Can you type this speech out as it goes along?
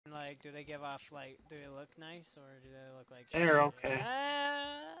like, do they give off, like, do they look nice, or do they look like shit? They're okay.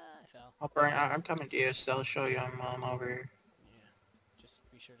 Ah, I fell. I'm coming to you, so I'll show you I'm over here. Yeah. Just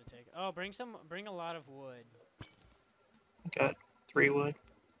be sure to take it. Oh, bring a lot of wood. Got 3 wood.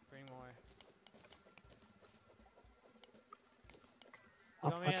 Bring more.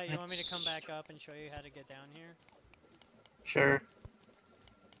 I'll put You want me to come back up and show you how to get down here? Sure.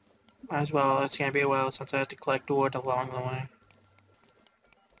 Might as well. It's gonna be a while since I have to collect wood along the way.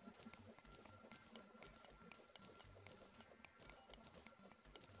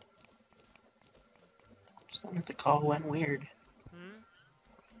 Something the call went weird. Hmm?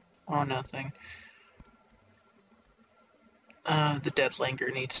 Oh, nothing. The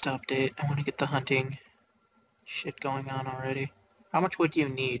Deathlinger needs to update. I want to get the hunting shit going on already. How much wood do you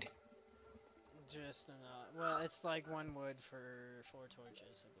need? Just enough. Well, it's like 1 wood for 4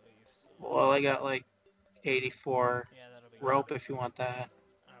 torches, I believe, so... Well, I got like 84 Yeah, that'll be good. rope if you want that.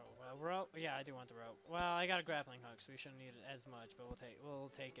 Oh, well, rope? Yeah, I do want the rope. Well, I got a grappling hook, so we shouldn't need it as much, but we'll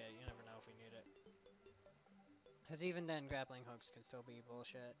take it. You never know if we need it. Because even then, grappling hooks can still be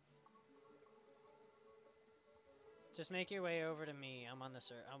bullshit. Just make your way over to me. I'm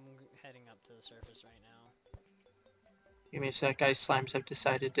heading up to the surface right now. Give me a sec, guys. Slimes have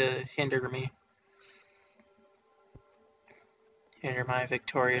decided to hinder me. Hinder my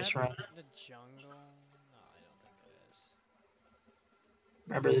victorious run. The jungle? No, I don't think it is.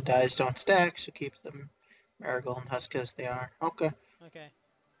 Remember, the dies don't stack, so keep them marigold and husk as they are. Okay. Okay.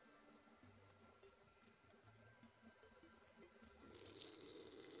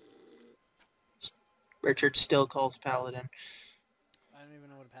 Richard still calls Paladin. I don't even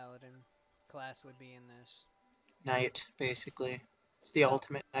know what a paladin class would be in this. Knight, basically. It's the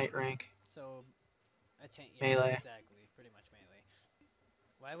ultimate knight rank. So, yeah, Melee. exactly. Pretty much melee.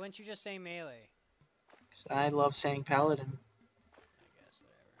 Why wouldn't you just say melee? I love saying Paladin. I guess,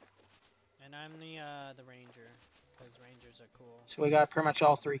 whatever. And I'm the ranger, because rangers are cool. So we got pretty much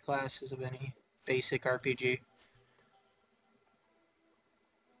all 3 classes of any basic RPG.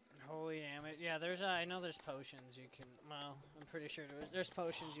 Holy damn it. Yeah, I know there's potions you can, well, I'm pretty sure there's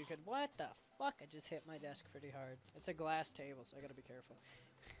potions you could, what the fuck? I just hit my desk pretty hard. It's a glass table, so I gotta be careful.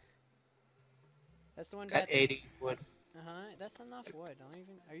 That's the one Got bad 80 wood. Uh-huh, that's enough wood.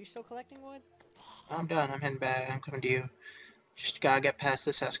 Are you still collecting wood? I'm done. I'm heading back. I'm coming to you. Just gotta get past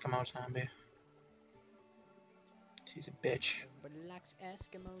this Eskimo zombie. He's a bitch. Everybody likes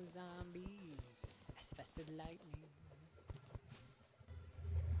Eskimo zombies. As fast as lightning.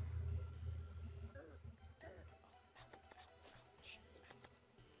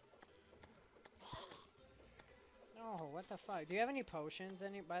 Oh, what the fuck? Do you have any potions,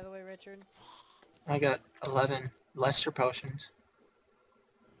 by the way, Richard? I got 11 lesser potions.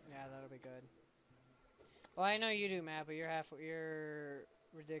 Yeah, that'll be good. Well, I know you do, Matt, but you're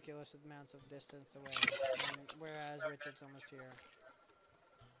ridiculous amounts of distance away, whereas Richard's almost here.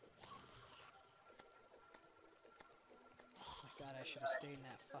 Oh my god, I should have stayed in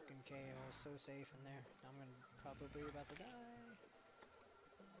that fucking cave. I was so safe in there. I'm probably about to die.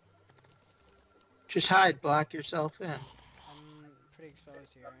 Just hide, block yourself in. I'm pretty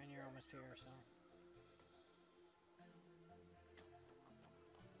exposed here, and you're almost here, so...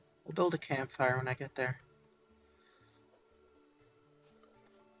 We'll build a campfire when I get there.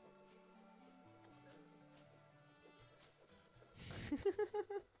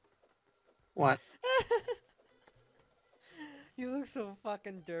 What? You look so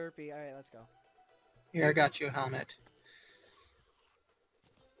fucking derpy. Alright, let's go. Here, I got you a helmet.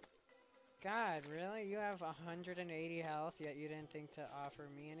 God, really? You have 180 health, yet you didn't think to offer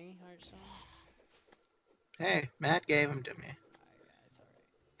me any heartstones? Hey, Matt gave them to me. Yeah, it's alright.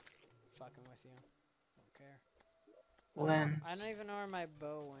 Fucking with you. Don't care. Well then... I don't even know where my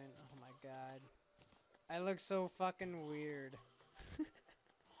bow went. Oh my god. I look so fucking weird.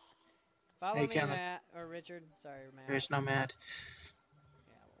 Follow Hey, me, Kenneth. Matt. Or Richard. Sorry, Matt. There's no Matt.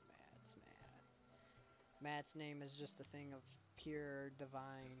 Yeah, well, Matt's Matt. Matt's name is just a thing of pure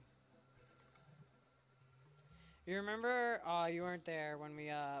divine. You remember? Oh, you weren't there when we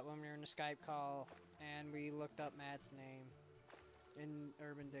were in a Skype call and we looked up Matt's name in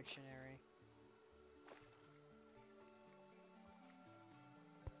Urban Dictionary.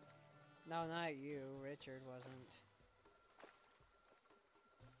 No, not you. Richard wasn't.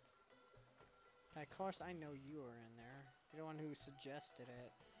 Of course, I know you were in there. You're the one who suggested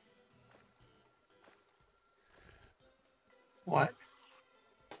it. What?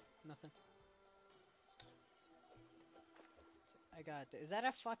 Nothing. I got it. Is that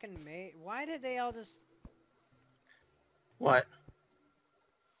a fucking mate? Why did they all just... What?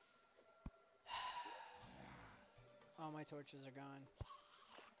 All my torches are gone.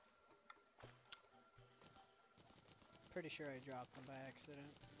 Pretty sure I dropped them by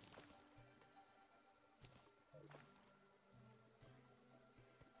accident.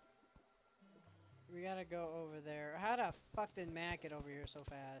 We gotta go over there. How the fuck did Matt get over here so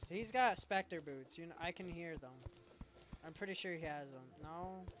fast? He's got Spectre boots. You know, I can hear them. I'm pretty sure he has them.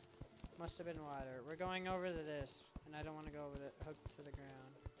 No? Must have been water. We're going over to this, and I don't want to go over the hook to the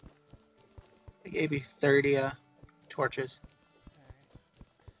ground. I gave you 30 torches. Alright.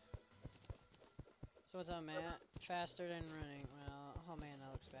 So what's up, Matt? Faster than running. Well, oh man,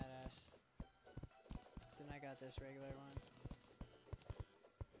 that looks badass. So then I got this regular one.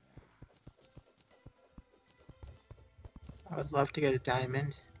 I would love to get a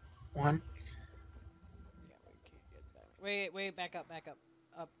diamond one. Yeah, we can't get that. Wait, wait, back up, back up.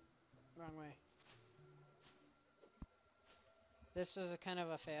 Up. Wrong way. This is a kind of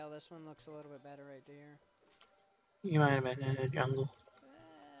a fail. This one looks a little bit better right there. You might have been in a jungle.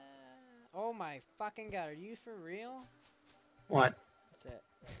 Oh my fucking god, are you for real? What? That's it.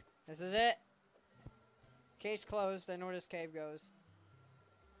 This is it. Case closed. I know where this cave goes.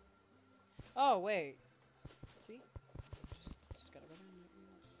 Oh, wait. See? Just gotta go down there.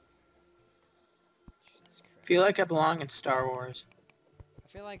 Jesus Christ. I feel like I belong in Star Wars. I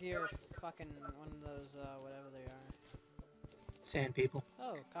feel like you're fucking one of those, whatever they are. Sand people.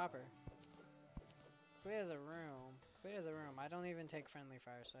 Oh, copper. Clear the room. Clear the room. I don't even take friendly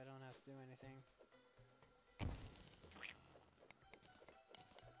fire, so I don't have to do anything.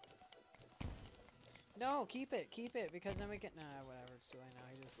 No, keep it, because then we can. Nah, whatever. It's too late now.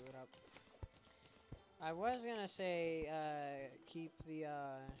 He just blew it up. I was gonna say, keep the.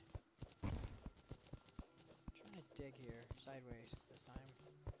 Trying to dig here sideways this time.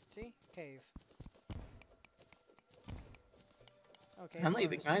 See, cave. Okay. I'm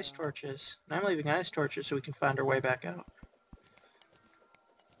leaving ice torches. I'm leaving ice torches so we can find our way back out.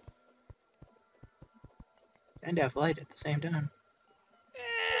 And have light at the same time.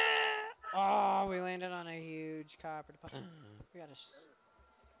 Oh, we landed on a huge copper deposit. We gotta.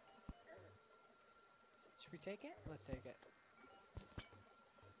 Should we take it? Let's take it.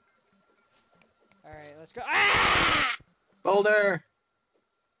 All right, let's go. Ah! Boulder.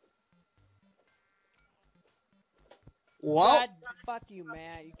 What? God, fuck you,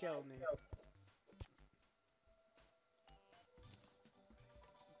 Matt. You killed me.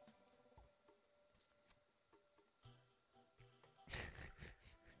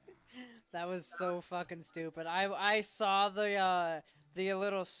 That was so fucking stupid. I saw the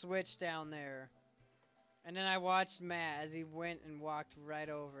little switch down there, and then I watched Matt as he went and walked right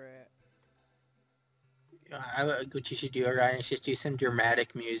over it. What you should do, Ryan, is just do some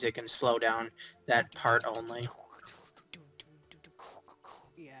dramatic music and slow down that part only.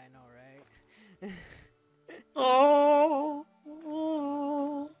 Yeah, I know, right? Oh.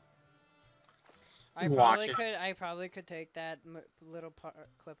 I probably could take that little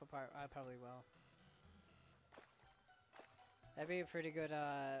clip apart. I probably will. That'd be a pretty good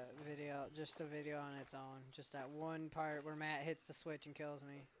video, just a video on its own. Just that one part where Matt hits the switch and kills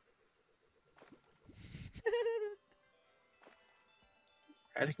me.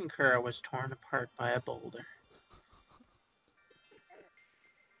 Radicacura was torn apart by a boulder.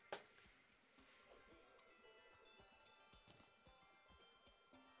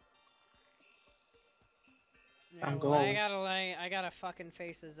 Yeah, well, I gotta fucking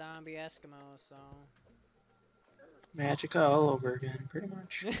face a zombie Eskimo, so. Magica all over again, pretty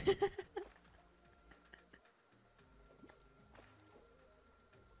much.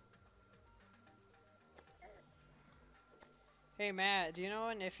 Hey Matt, do you know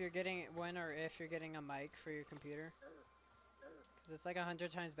if you're getting a mic for your computer? Cause it's like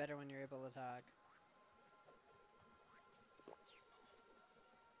 100 times better when you're able to talk.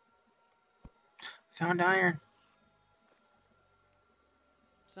 Found iron.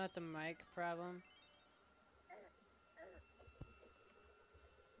 It's not the mic problem.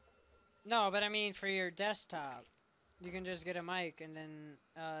 No, but I mean for your desktop. You can just get a mic and then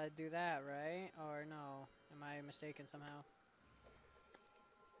do that, right? Or no? Am I mistaken somehow?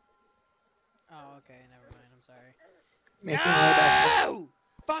 Oh, okay, never mind, I'm sorry. No!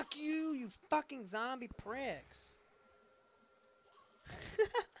 Fuck you, you fucking zombie pricks!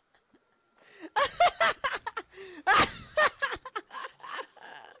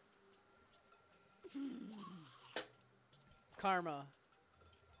 Karma.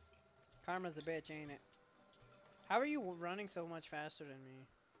 Karma's a bitch, ain't it? How are you running so much faster than me?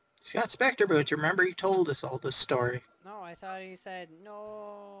 She got Spectre boots. Remember you told us all this story. No, I thought he said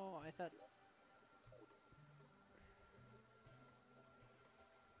no. I thought. I want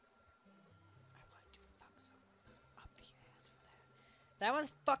to fuck someone up the ass for that. That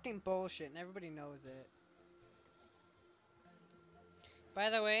was fucking bullshit, and everybody knows it. By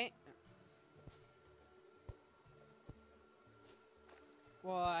the way...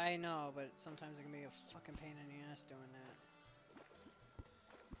 Well, I know, but sometimes it can be a fucking pain in the ass doing that.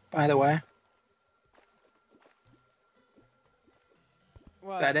 By the way.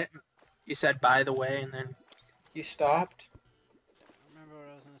 What? That it? You said by the way and then you stopped? I don't remember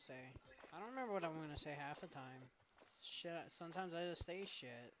what I was gonna say. I don't remember what I'm gonna say half the time. Shit, sometimes I just say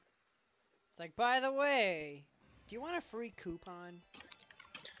shit. It's like, by the way, do you want a free coupon?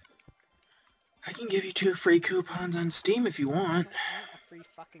 I can give you 2 free coupons on Steam if you want. I don't want a free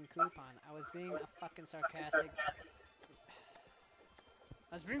fucking coupon. I was being a fucking sarcastic.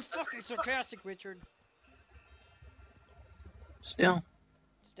 I was being fucking sarcastic, Richard. Still.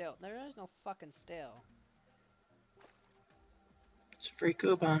 Still. There is no fucking still. It's a free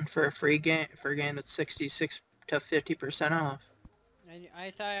coupon for a free game, for a game that's 66 to 50% off.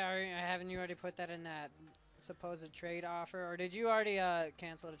 I thought haven't you already put that in that supposed trade offer, or did you already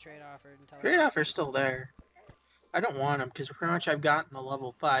cancel the trade offer and tell Trade offer's still there. I don't want them because pretty much I've gotten a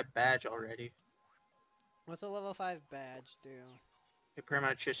level 5 badge already. What's a level 5 badge do? It pretty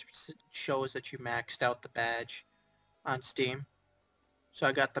much just shows that you maxed out the badge on Steam. So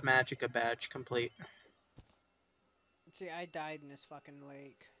I got the Magica badge complete. See, I died in this fucking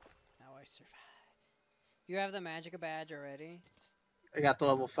lake. Now I survived. You have the Magica badge already? I got the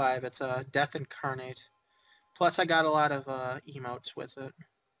level 5. It's a Death Incarnate. Plus I got a lot of emotes with it.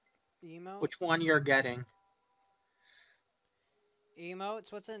 Emotes? Which one you're getting?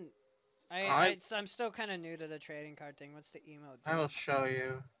 Emotes? What's in... I'm still kind of new to the trading card thing. What's the emote do? I will show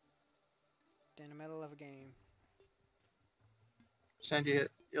you. In the middle of a game. Send you...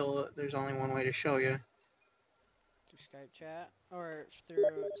 there's only one way to show you. Through Skype chat? Or through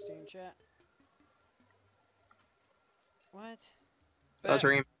Steam chat? What? Those are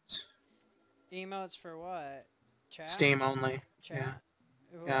emotes. Emotes for what? Chat? Steam only. Chat? Yeah.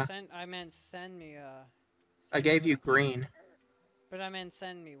 Well, Yeah. I meant send me a... I gave you green. But I meant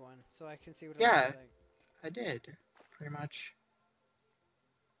send me one, so I can see what it Yeah. looks like. I did. Pretty much.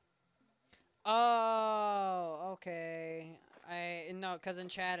 Oh, okay. No, because in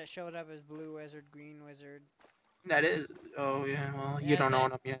chat it showed up as blue wizard, green wizard. That is... Oh, yeah, well, Yeah, you don't own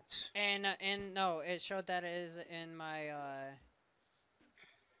them yet. And no, it showed that it is in my,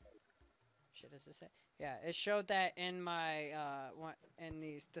 shit, does it say? Yeah, it showed that in my, in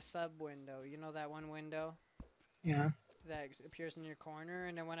the sub window. You know that one window? Yeah. That appears in your corner,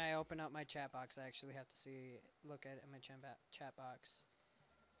 and then when I open up my chat box, I actually have to look at it in my chat box.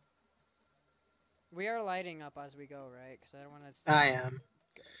 We are lighting up as we go, right? Because I don't want to... I am.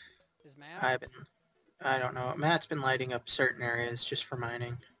 Is Matt? I don't know. Matt's been lighting up certain areas just for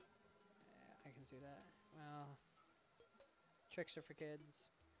mining. Yeah, I can see that. Well, tricks are for kids.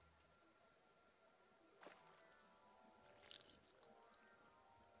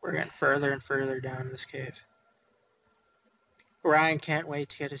 We're getting further and further down this cave. Ryan can't wait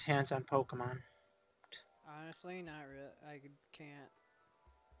to get his hands on Pokemon. Honestly, not really. I can't.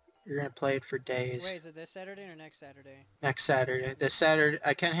 You're gonna play it for days. Wait, is it this Saturday or next Saturday? Next Saturday. This Saturday,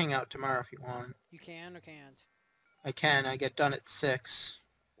 I can hang out tomorrow if you want. You can or can't? I can. I get done at 6.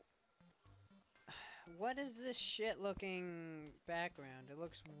 What is this shit looking background? It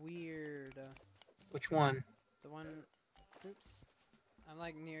looks weird. Which one? The one... Oops. I'm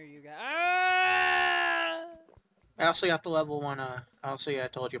like near you guys. Ah! I also got the level 1, I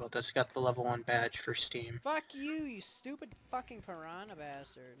told you about this. I got the level 1 badge for Steam. Fuck you, you stupid fucking piranha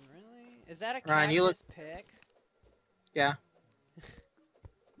bastard. Really? Is that a Ryan, you look... pick? Yeah.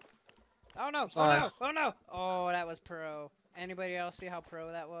 Oh no! Oh no! Oh no! Oh, that was pro. Anybody else see how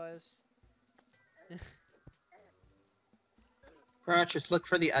pro that was? Just look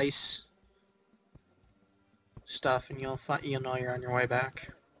for the ice stuff and you'll know you're on your way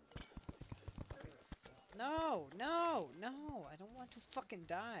back. No, no, no, I don't want to fucking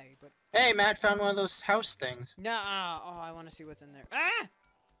die, but... Hey, Matt found one of those house things. Nah, oh, I want to see what's in there. Ah!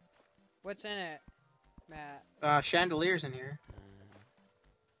 What's in it, Matt? Chandeliers in here.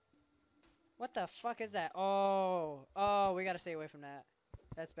 What the fuck is that? Oh, oh, we gotta stay away from that.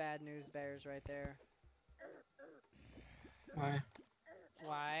 That's bad news bears right there. Why?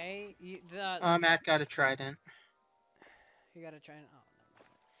 Why? Matt got a trident. You gotta try and... Oh,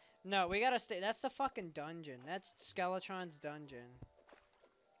 no, we gotta stay... That's the fucking dungeon. That's Skeletron's dungeon.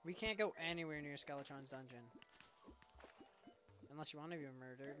 We can't go anywhere near Skeletron's dungeon. Unless you want to be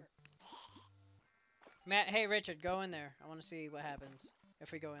murdered. Matt, hey Richard, go in there. I want to see what happens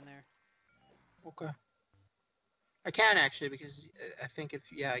if we go in there. Okay. I can actually, because I think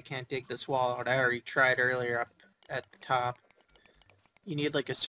I can't dig this wall out. I already tried earlier up at the top. You need like a